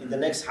room, in the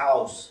next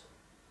house,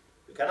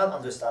 you cannot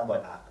understand by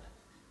aql.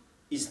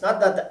 It's not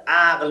that the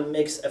aql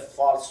makes a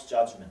false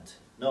judgment.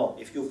 No,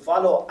 if you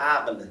follow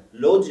aql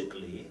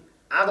logically,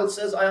 aql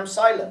says I am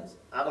silent.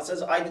 Aql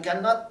says I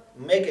cannot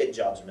make a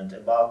judgment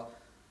about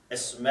a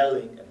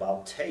smelling,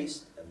 about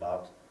taste,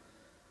 about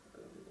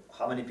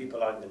how many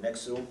people are in the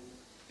next room,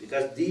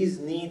 because these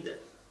need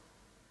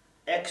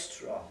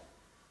extra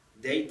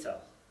data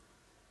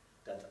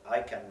that I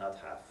cannot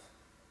have.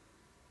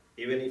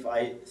 Even if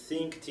I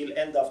think till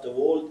end of the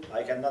world,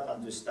 I cannot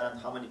understand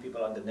how many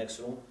people are in the next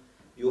room.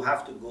 You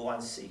have to go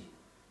and see.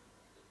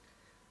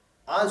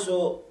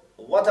 Also,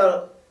 what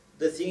are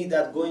the things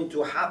that are going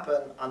to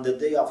happen on the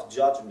day of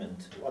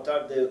judgment? What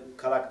are the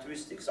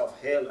characteristics of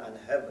hell and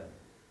heaven?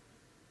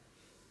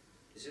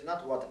 This is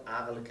not what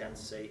aql can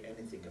say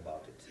anything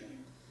about it.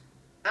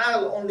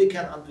 Aql only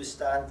can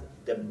understand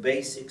the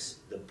basics,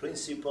 the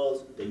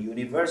principles, the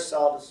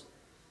universals,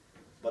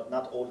 but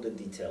not all the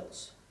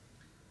details.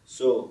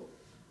 So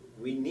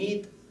we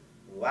need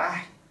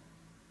wahy,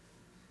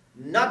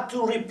 not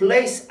to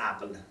replace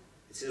aql.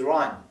 This is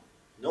wrong.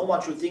 No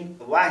one should think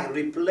wahy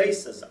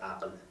replaces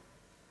aql.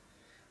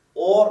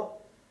 Or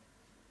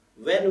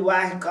when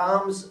wahy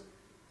comes,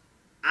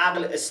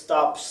 aql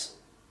stops.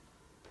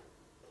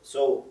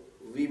 So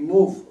we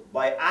move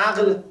by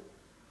aql,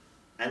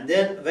 and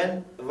then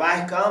when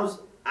wahy comes,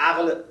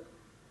 aql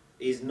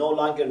is no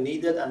longer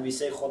needed, and we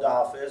say Khuda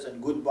Hafiz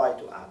and goodbye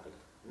to aql.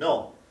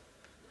 No.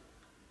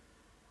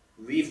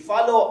 We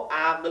follow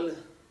aql.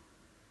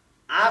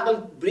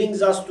 Aql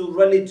brings us to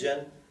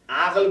religion.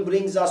 Aql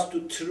brings us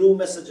to true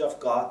message of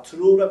God,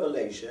 true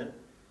revelation.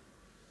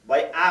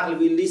 By aql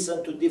we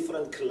listen to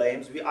different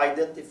claims. We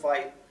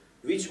identify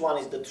which one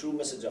is the true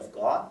message of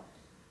God.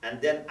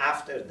 And then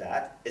after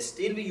that,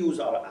 still we use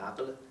our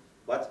aql,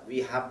 but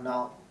we have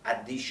now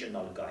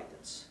additional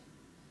guidance.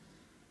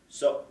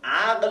 So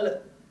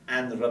aql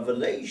and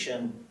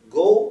revelation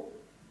go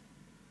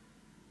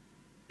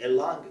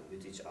along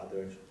with each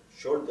other.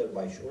 Shoulder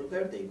by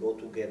shoulder, they go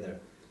together.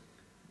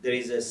 There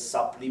is a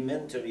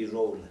supplementary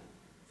role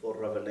for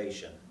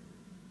revelation.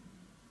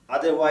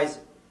 Otherwise,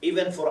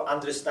 even for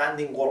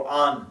understanding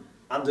Quran,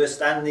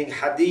 understanding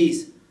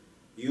Hadith,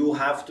 you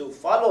have to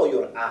follow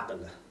your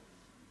aql.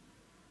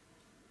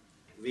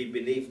 We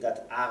believe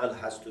that aql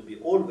has to be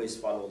always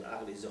followed.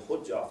 Aql is the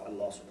hujjah of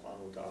Allah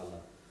subhanahu wa ta'ala.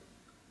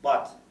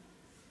 But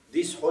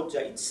this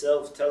hujjah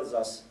itself tells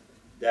us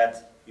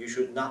that you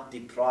should not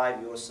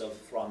deprive yourself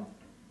from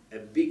a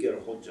bigger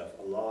hujjah of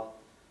Allah,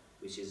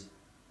 which is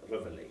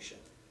revelation.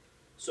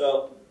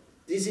 So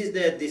this is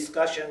the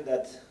discussion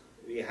that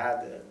we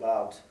had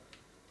about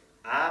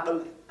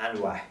aql and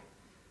wahy.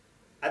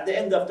 At the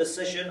end of the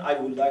session, I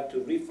would like to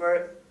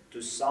refer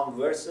to some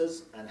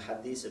verses and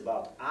hadith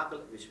about aql,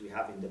 which we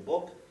have in the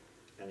book,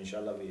 and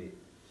inshallah we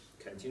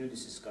continue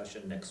this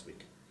discussion next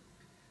week.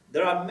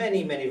 There are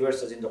many, many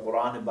verses in the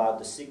Quran about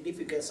the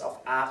significance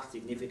of aql,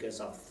 significance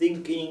of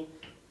thinking,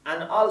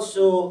 and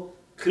also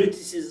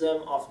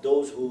criticism of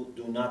those who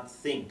do not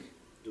think,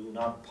 do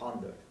not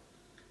ponder.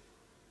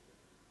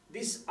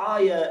 This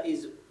ayah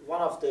is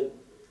one of the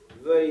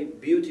very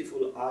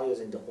beautiful ayahs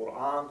in the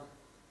Quran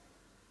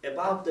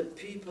about the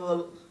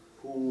people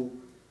who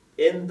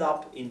end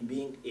up in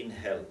being in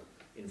hell,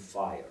 in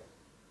fire.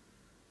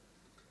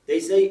 They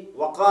say,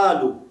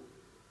 وَقَالُوا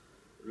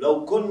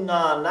لَوْ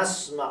كُنَّا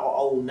نَسْمَعُ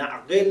أَوْ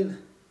نَعْقِلُ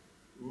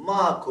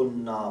مَا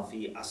كُنَّا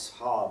فِي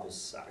أَصْحَابِ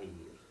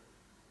السَّعِيرِ.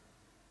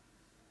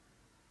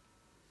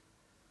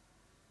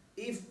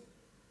 If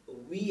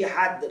we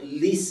had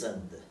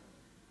listened,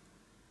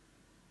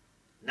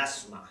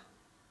 nasma,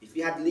 if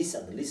we had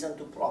listened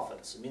to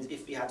prophets, means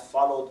if we had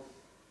followed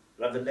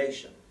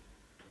revelation.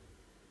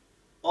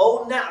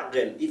 أو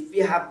نعقل, if we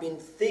have been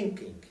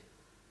thinking,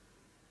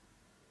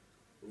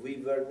 we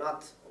were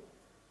not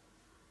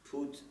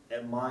put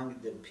among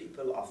the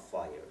people of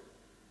fire.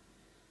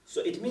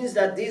 So it means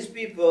that these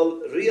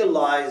people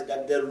realize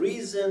that the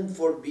reason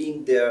for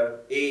being there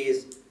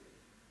is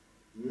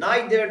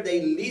neither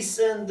they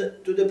listened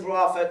to the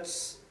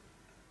prophets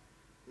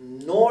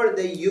nor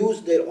they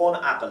used their own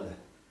aql.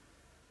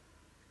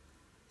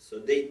 So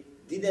they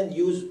didn't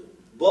use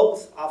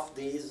both of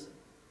these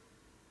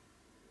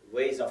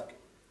ways of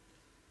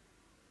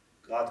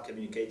God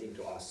communicating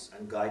to us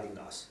and guiding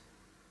us.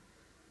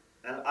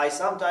 And I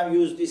sometimes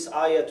use this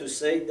ayah to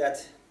say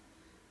that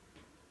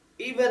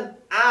even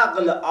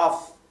aql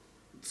of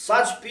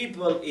such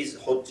people is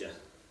hujjah.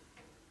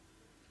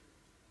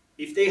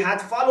 If they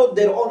had followed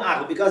their own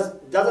aql, because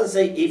it doesn't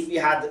say if we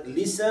had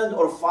listened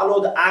or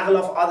followed the aql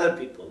of other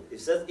people. It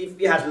says if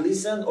we had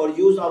listened or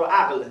used our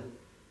aql.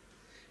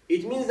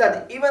 It means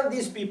that even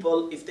these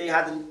people, if they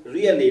had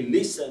really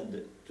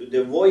listened to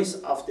the voice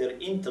of their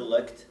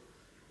intellect,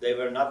 they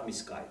were not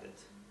misguided.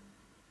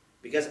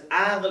 Because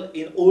aql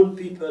in all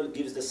people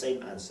gives the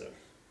same answer.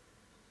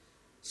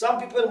 Some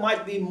people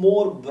might be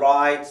more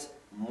bright,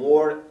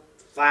 more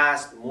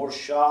fast, more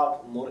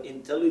sharp, more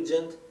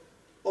intelligent.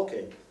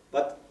 Okay,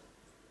 but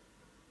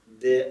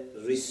the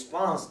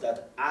response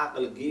that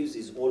aql gives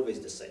is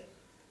always the same.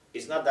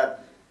 It's not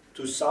that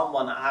to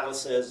someone aql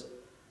says,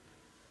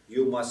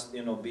 you must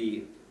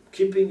be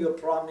keeping your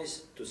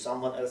promise. To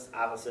someone else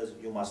aql says,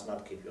 you must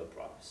not keep your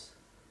promise.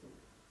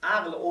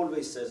 Aql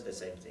always says the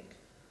same thing.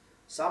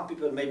 Some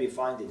people maybe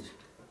find it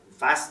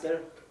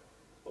faster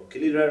or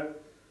clearer.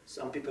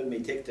 Some people may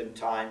take them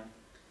time.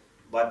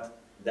 But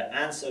the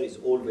answer is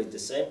always the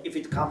same if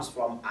it comes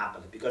from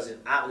aql. Because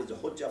aql is the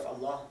hujjah of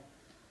Allah.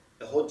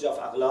 The hujjah of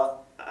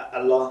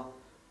Allah,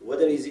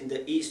 whether he's in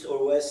the east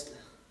or west,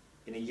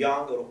 in a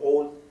young or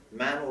old,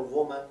 man or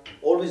woman,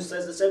 always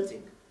says the same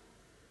thing.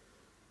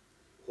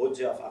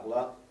 Hujjah of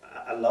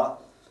Allah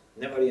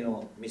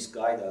never,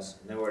 misguide us,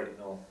 never,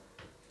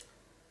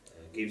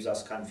 gives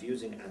us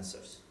confusing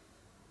answers.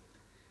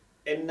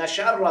 إن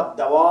شر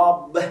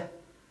الدواب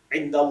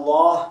عند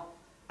الله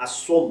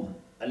الصم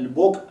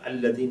البكم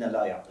الذين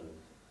لا يعقلون.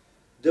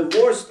 The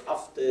worst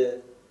of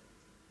the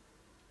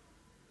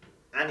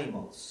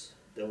animals,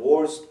 the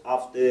worst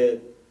of the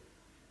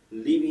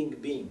living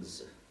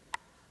beings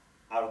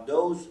are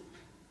those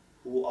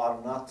who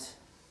are not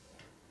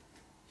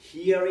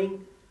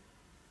hearing,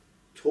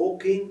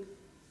 talking,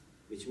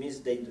 which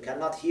means they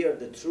cannot hear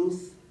the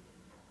truth,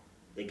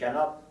 they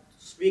cannot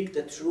speak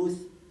the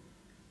truth.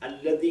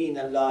 الَّذِينَ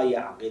لَا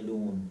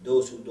يَعْقِلُونَ,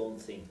 those who don't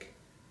think.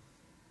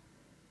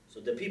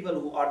 So the people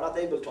who are not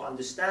able to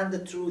understand the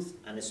truth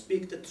and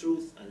speak the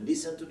truth and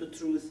listen to the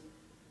truth,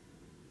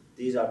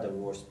 these are the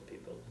worst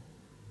people.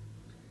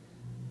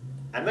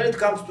 And when it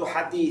comes to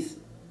hadith,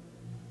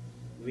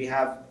 we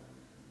have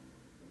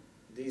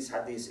these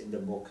hadiths in the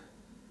book.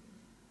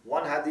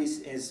 One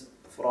hadith is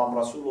from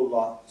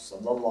Rasulullah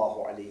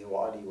sallallahu alayhi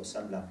wa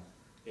sallam,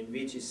 in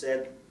which he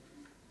said,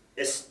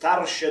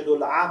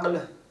 "Istarshadul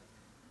aql."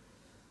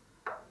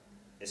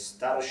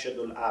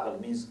 Istarshadul aql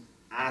means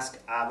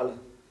ask aql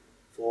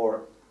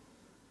for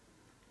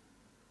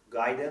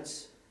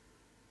guidance.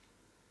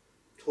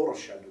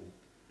 Turshadu,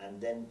 and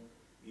then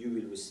you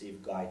will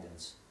receive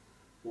guidance.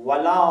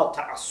 Wala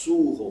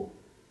ta'asuhu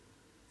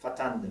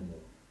fatandamu.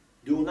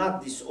 Do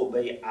not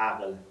disobey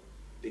aql,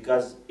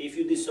 because if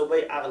you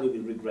disobey aql, you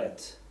will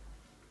regret.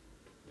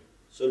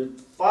 So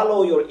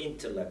follow your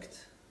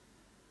intellect.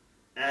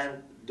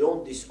 and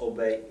don't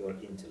disobey your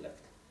intellect.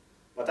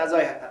 But as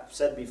I have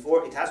said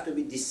before, it has to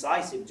be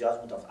decisive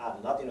judgment of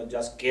aql, not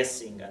just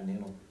guessing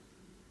and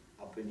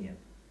opinion.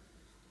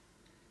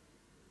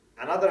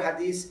 Another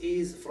hadith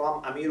is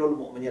from Amirul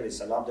Mu'minin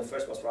salam. The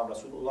first was from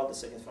Rasulullah, the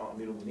second from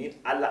Amirul Mu'minin.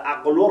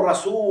 Al-aqlu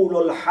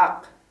rasulul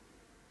haq.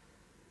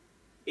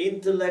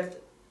 Intellect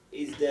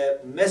is the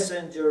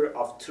messenger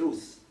of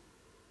truth.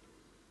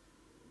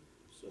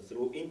 So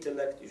through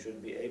intellect you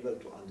should be able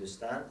to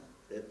understand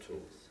the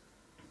truth.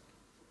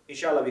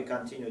 Inshallah we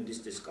continue this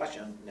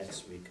discussion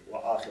next week.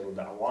 Wa akhiru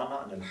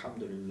da'wana and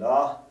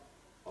alhamdulillah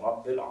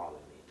rabbil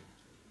alameen.